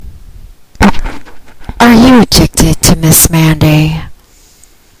addicted to Miss Mandy?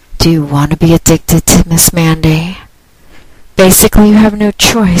 Do you want to be addicted to Miss Mandy? Basically, you have no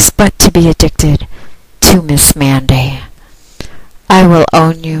choice but to be addicted to Miss Mandy. I will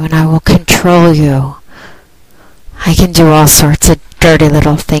own you and I will control you. I can do all sorts of dirty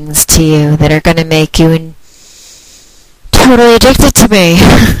little things to you that are going to make you totally addicted to me.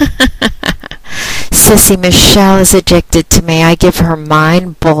 Sissy Michelle is addicted to me. I give her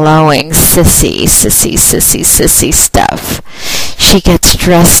mind-blowing sissy stuff. She gets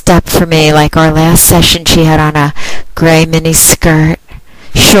dressed up for me like our last session. She had on a gray mini skirt,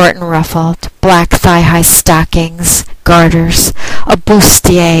 short and ruffled, black thigh-high stockings, garters, a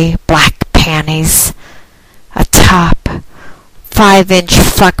bustier, black panties, a top, 5-inch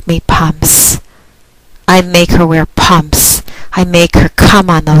fuck-me pumps. I make her wear pumps. I make her come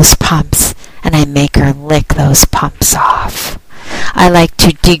on those pumps, and I make her lick those pumps off. I like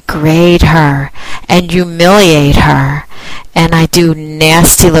to degrade her and humiliate her, and I do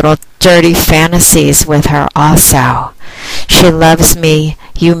nasty little dirty fantasies with her also. She loves me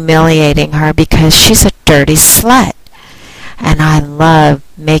humiliating her because she's a dirty slut, and I love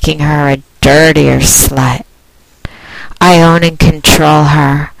making her a dirtier slut. I own and control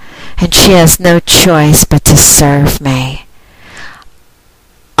her, and she has no choice but to serve me.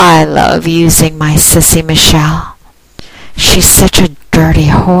 I love using my Sissy Michelle. She's such a dirty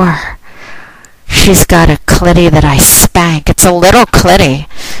whore. She's got a clitty that I spank. It's a little clitty.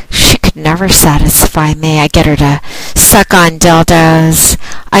 She could never satisfy me. I get her to suck on dildos.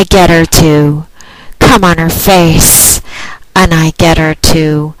 I get her to come on her face. And I get her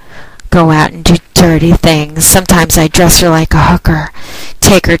to go out and do dirty things. Sometimes I dress her like a hooker,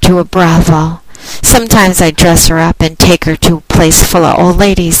 take her to a brothel. Sometimes I dress her up and take her to a place full of old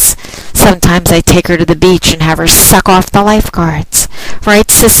ladies. Sometimes I take her to the beach and have her suck off the lifeguards. Right,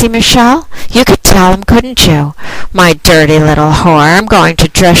 Sissy Michelle? You could tell 'em, couldn't you? My dirty little whore, I'm going to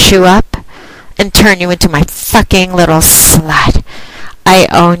dress you up and turn you into my fucking little slut. I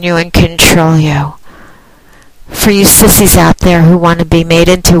own you and control you. For you sissies out there who want to be made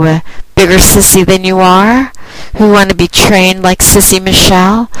into a bigger sissy than you are, who want to be trained like Sissy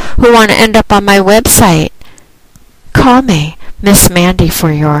Michelle, who want to end up on my website, call me, Miss Mandy, for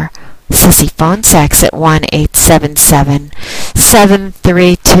your sissy phone sex at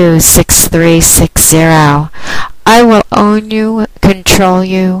 1-877-732-6360. I will own you, control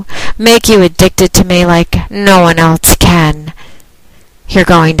you, make you addicted to me like no one else can. You're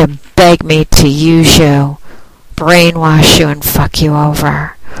going to beg me to use you, brainwash you, and fuck you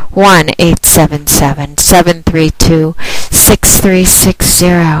over.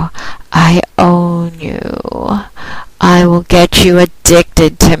 1-877-732-6360. I own you. I will get you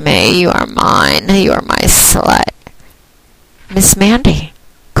addicted to me. You are mine. You are my slut. Miss Mandy,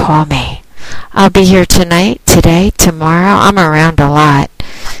 call me. I'll be here tonight, today, tomorrow. I'm around a lot.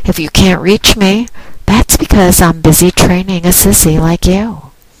 If you can't reach me, that's because I'm busy training a sissy like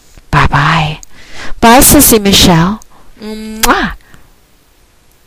you. Bye-bye. Bye, Sissy Michelle.